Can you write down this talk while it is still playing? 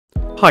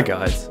Hi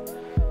guys.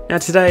 Now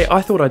today I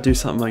thought I'd do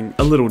something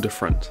a little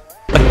different.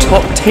 A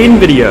top 10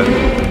 video!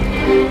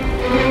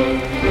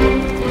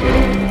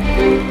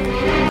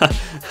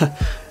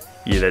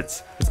 Yeah,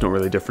 it's not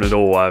really different at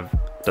all. I've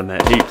done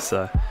that heaps,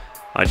 so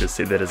I just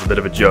said that as a bit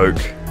of a joke.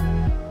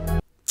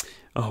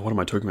 Oh, what am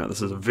I talking about?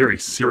 This is a very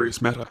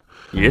serious matter.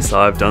 Yes,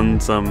 I've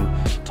done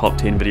some top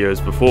 10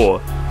 videos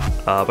before,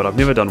 but I've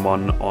never done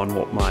one on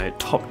what my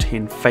top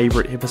 10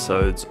 favourite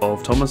episodes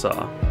of Tomas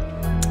are.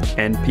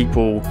 And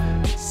people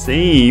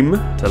seem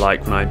to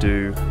like when I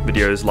do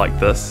videos like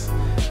this,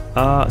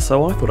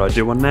 so I thought I'd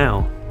do one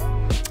now.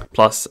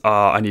 Plus,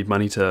 I need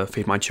money to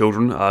feed my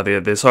children.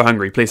 They're so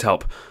hungry, please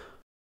help.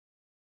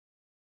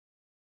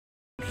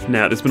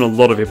 Now, there's been a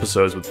lot of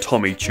episodes with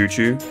Tommy Choo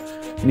Choo.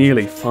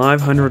 Nearly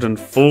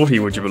 540,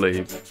 would you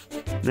believe?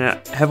 Now,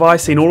 have I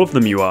seen all of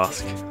them, you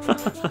ask?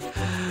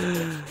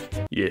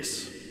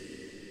 Yes.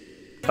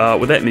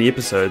 With that many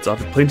episodes, I've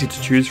had plenty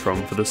to choose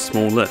from for this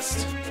small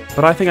list.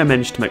 But I think I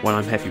managed to make one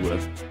I'm happy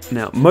with.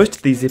 Now, most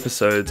of these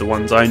episodes are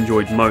ones I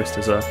enjoyed most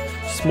as a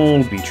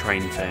small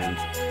train fan.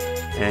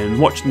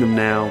 And watching them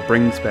now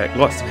brings back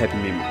lots of happy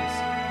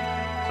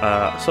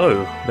memories. So,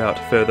 without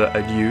further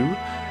ado,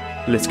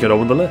 let's get on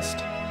with the list.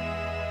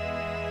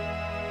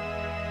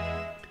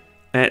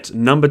 At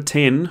number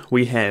 10,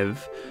 we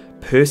have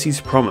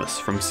Percy's Promise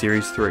from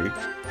Series 3.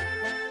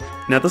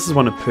 Now, this is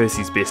one of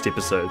Percy's best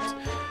episodes.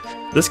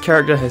 This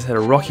character has had a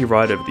rocky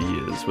ride over the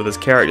years, with his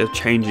character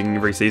changing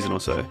every season or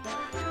so,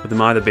 with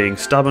him either being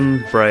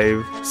stubborn,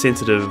 brave,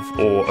 sensitive,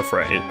 or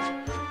afraid.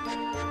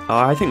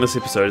 I think this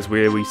episode is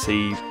where we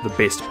see the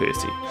best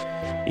Percy.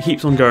 He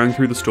keeps on going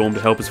through the storm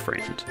to help his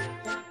friend.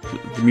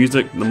 The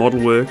music, the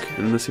model work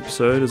in this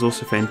episode is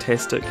also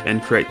fantastic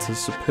and creates a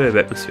superb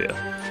atmosphere.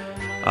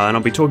 And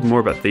I'll be talking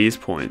more about these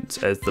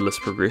points as the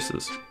list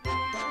progresses.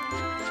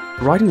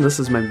 Writing this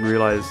has made me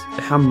realise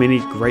how many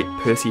great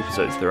Percy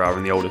episodes there are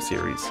in the older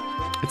series.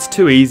 It's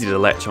too easy to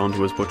latch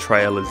onto his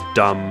portrayal as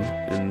dumb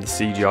in the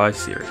CGI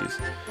series,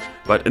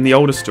 but in the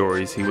older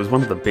stories he was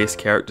one of the best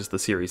characters the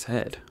series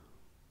had.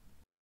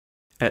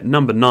 At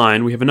number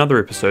 9 we have another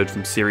episode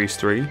from Series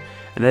 3,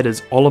 and that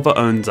is Oliver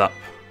Owns Up.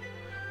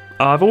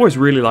 I've always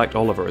really liked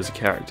Oliver as a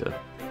character.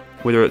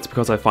 Whether it's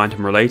because I find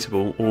him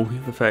relatable, or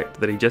the fact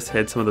that he just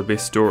had some of the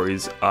best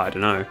stories, I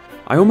don't know.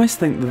 I almost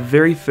think the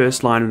very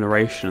first line of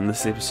narration in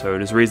this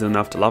episode is reason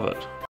enough to love it.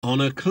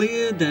 On a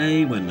clear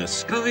day when the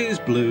sky is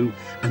blue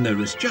and there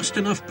is just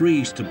enough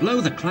breeze to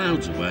blow the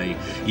clouds away,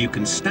 you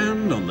can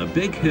stand on the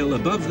big hill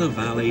above the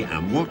valley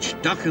and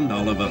watch Duck and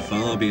Oliver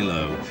far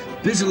below,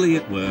 busily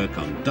at work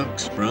on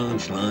Duck's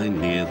branch line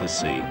near the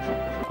sea.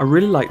 I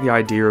really like the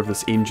idea of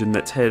this engine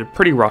that's had a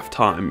pretty rough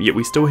time, yet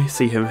we still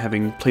see him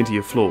having plenty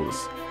of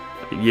flaws.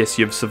 Yes,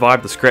 you've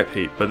survived the scrap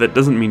heap, but that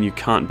doesn't mean you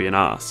can't be an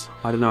arse.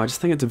 I don't know, I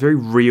just think it's a very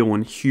real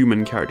and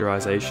human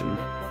characterisation.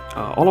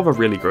 Oliver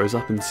really grows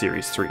up in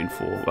Series 3 and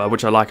 4,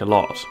 which I like a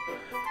lot.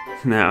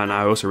 Now, and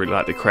I also really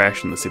like the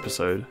crash in this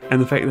episode, and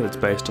the fact that it's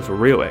based off a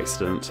real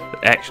accident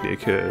that actually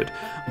occurred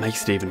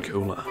makes it even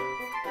cooler.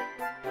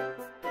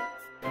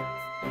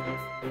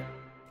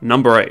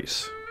 Number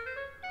 8.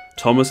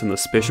 Thomas and the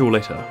Special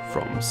Letter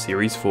from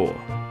Series 4.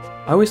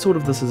 I always thought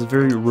of this as a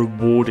very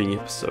rewarding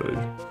episode.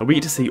 We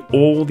get to see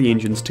all the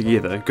engines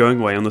together going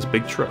away on this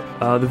big trip.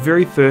 The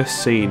very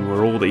first scene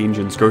where all the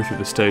engines go through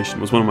the station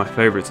was one of my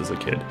favourites as a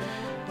kid.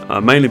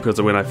 Mainly because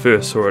when I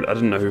first saw it I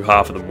didn't know who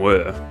half of them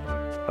were.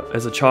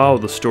 As a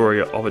child, the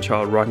story of a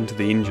child writing to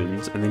the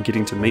engines and then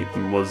getting to meet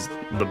them was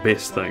the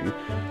best thing.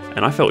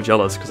 And I felt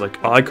jealous because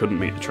I couldn't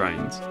meet the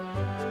trains.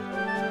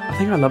 I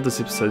think I love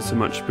this episode so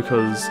much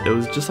because it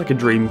was just like a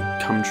dream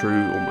come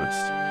true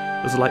almost.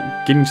 It was like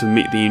getting to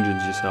meet the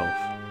engines yourself.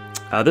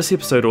 This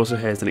episode also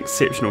has an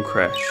exceptional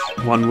crash,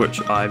 one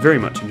which I very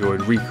much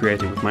enjoyed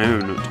recreating with my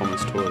own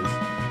Thomas toys.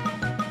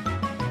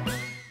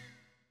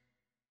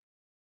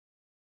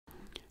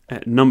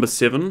 At number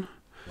 7,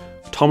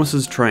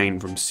 Thomas's Train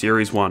from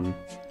Series 1.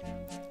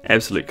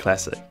 Absolute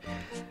classic.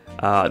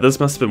 This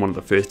must have been one of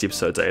the first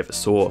episodes I ever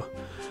saw.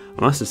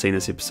 I must have seen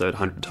this episode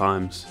 100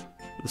 times.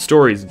 The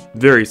story is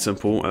very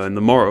simple and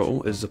the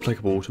moral is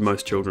applicable to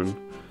most children.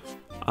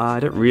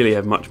 I don't really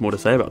have much more to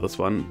say about this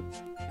one.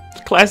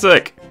 It's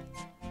classic!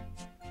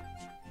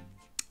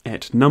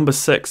 At number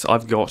 6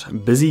 I've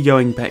got Busy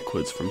Going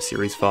Backwards from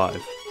Series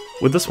 5.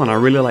 With this one I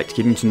really liked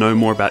getting to know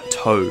more about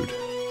Toad.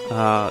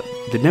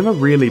 There'd never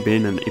really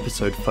been an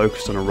episode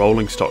focused on a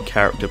rolling stock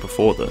character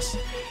before this,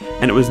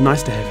 and it was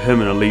nice to have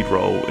him in a lead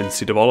role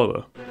instead of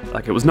Oliver.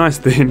 Like, it was nice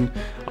then,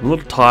 I'm a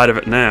little tired of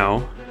it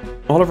now.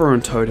 Oliver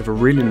and Toad have a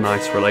really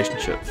nice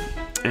relationship,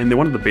 and they're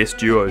one of the best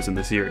duos in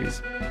the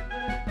series.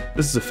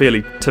 This is a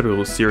fairly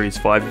typical Series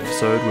 5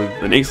 episode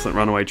with an excellent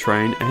runaway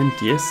train, and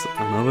yes,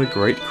 another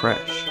great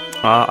crash.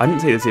 I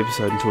didn't see this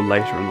episode until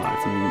later in life,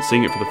 and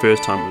seeing it for the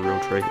first time was a real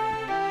treat.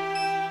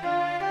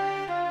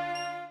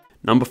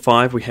 Number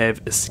 5 we have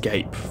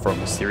Escape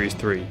from Series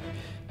 3.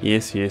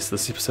 Yes,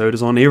 this episode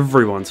is on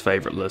everyone's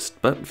favourite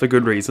list, but for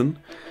good reason.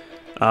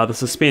 The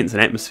suspense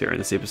and atmosphere in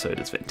this episode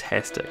is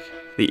fantastic.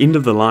 The end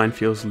of the line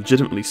feels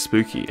legitimately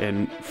spooky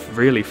and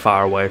really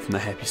far away from the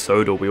happy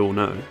soda we all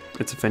know.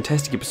 It's a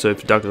fantastic episode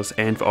for Douglas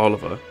and for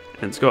Oliver,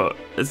 and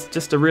it's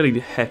just a really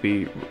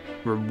happy,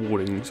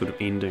 rewarding sort of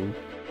ending.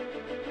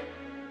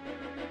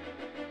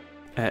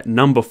 At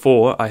number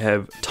 4, I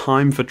have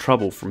Time for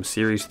Trouble from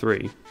Series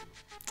 3.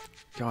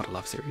 God, I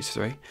love Series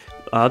 3.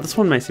 This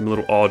one may seem a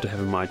little odd to have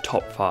in my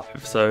top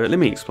 5, so let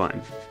me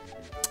explain.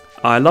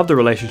 I love the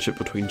relationship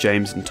between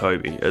James and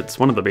Toby. It's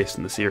one of the best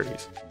in the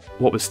series.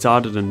 What was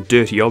started in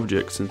dirty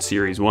objects in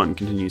Series 1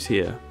 continues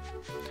here.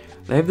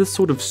 They have this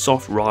sort of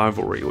soft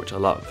rivalry, which I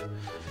love.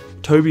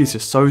 Toby is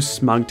just so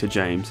smug to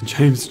James, and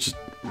James is just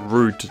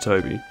rude to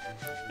Toby.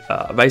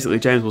 Basically,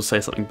 James will say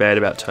something bad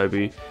about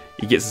Toby,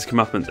 he gets his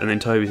comeuppance, and then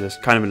Toby's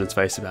just kind of in his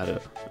face about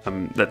it.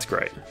 That's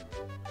great.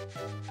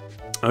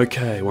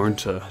 Okay, we're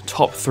into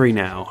top 3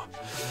 now.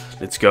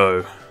 Let's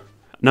go.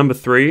 Number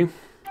 3,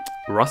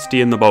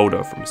 Rusty and the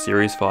Boulder from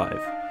Series 5.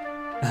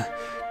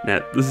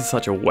 Now, this is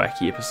such a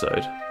wacky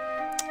episode.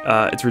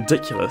 It's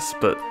ridiculous,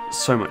 but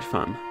so much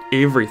fun.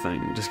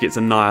 Everything just gets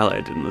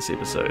annihilated in this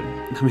episode.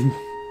 I mean,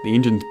 the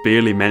engines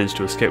barely manage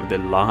to escape with their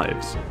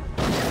lives.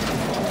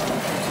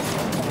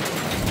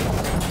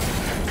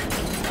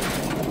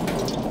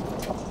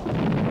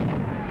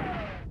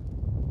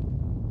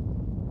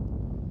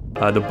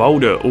 The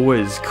boulder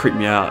always creeped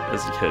me out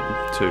as a kid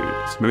too,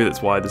 so maybe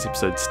that's why this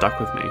episode stuck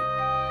with me.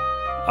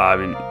 I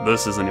mean,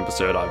 this is an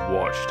episode I've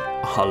watched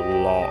a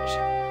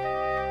lot.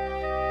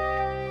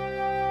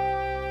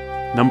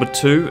 Number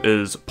 2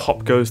 is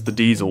Pop Goes the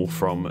Diesel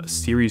from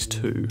Series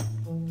 2.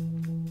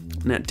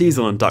 Now,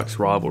 Diesel and Duck's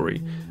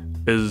rivalry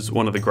is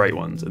one of the great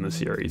ones in the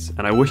series,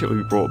 and I wish it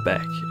would be brought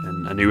back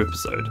in a new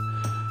episode.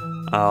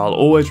 I'll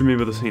always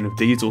remember the scene of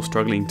Diesel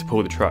struggling to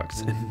pull the trucks,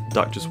 and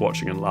Duck just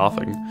watching and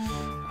laughing.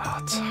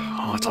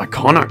 It's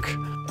iconic!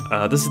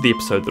 This is the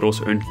episode that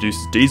also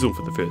introduces Diesel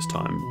for the first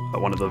time,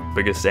 one of the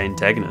biggest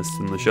antagonists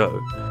in the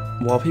show.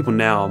 While people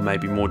now may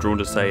be more drawn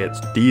to say it's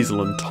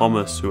Diesel and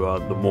Thomas who are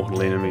the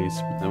mortal enemies,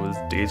 it was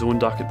Diesel and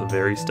Duck at the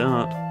very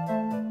start.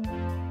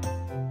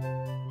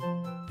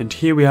 And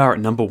here we are at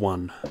number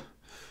 1.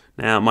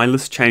 Now, my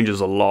list changes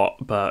a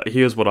lot, but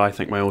here's what I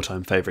think my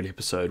all-time favourite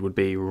episode would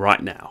be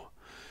right now.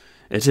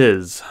 It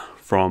is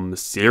from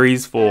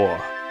Series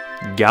 4,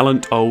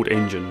 Gallant Old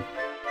Engine.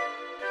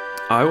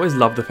 I always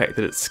love the fact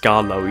that it's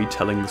Scarloey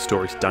telling the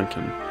story to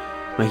Duncan,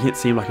 making it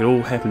seem like it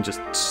all happened just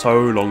so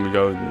long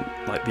ago in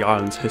like the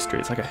island's history.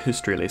 It's like a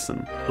history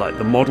lesson. Like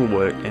the model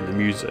work and the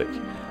music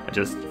are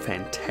just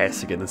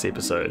fantastic in this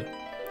episode.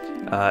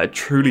 It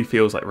truly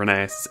feels like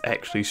Rheneas is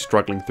actually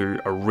struggling through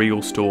a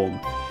real storm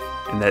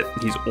and that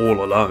he's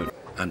all alone.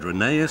 And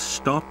Rheneas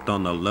stopped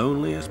on the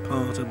loneliest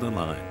part of the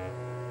line.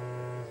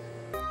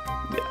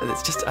 Yeah,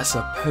 it's just a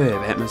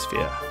superb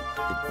atmosphere.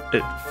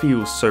 It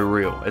feels so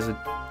real. As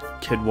a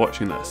kid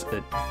watching this,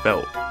 it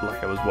felt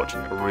like I was watching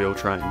a real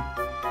train,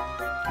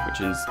 which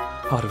is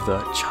part of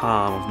the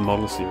charm of the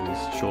model series,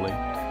 surely.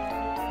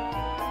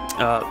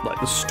 Like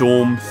the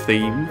storm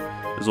theme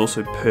is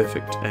also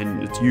perfect,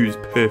 and it's used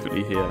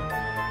perfectly here.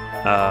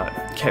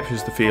 It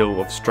captures the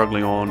feel of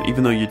struggling on,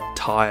 even though you're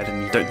tired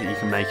and you don't think you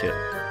can make it.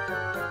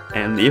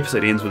 And the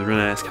episode ends with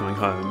Rheneas coming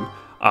home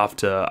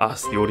after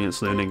us, the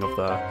audience, learning of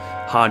the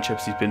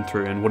hardships he's been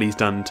through and what he's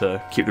done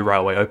to keep the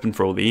railway open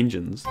for all the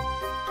engines.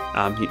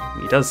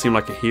 He does seem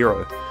like a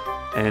hero,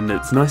 and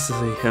it's nice to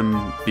see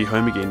him be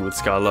home again with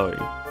Scarloey.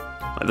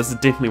 This is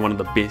definitely one of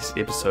the best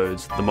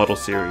episodes the model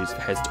series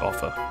has to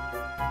offer.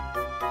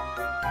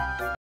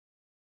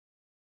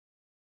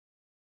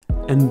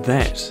 And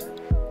that,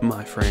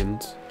 my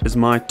friends, is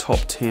my top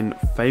 10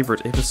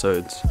 favourite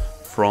episodes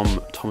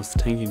from Thomas the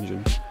Tank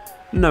Engine.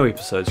 No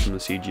episodes from the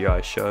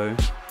CGI show,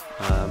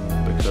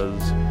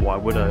 because why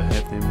would I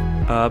have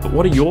them? But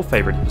what are your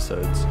favourite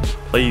episodes?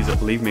 Please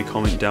leave me a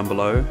comment down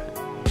below.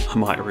 I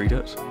might read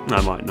it,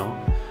 I might not.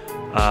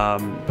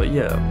 But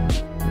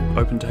yeah,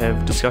 open to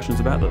have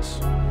discussions about this.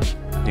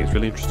 I think it's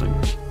really interesting.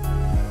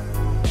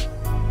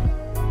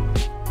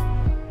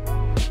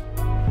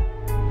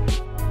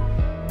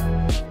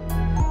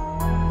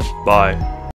 Bye.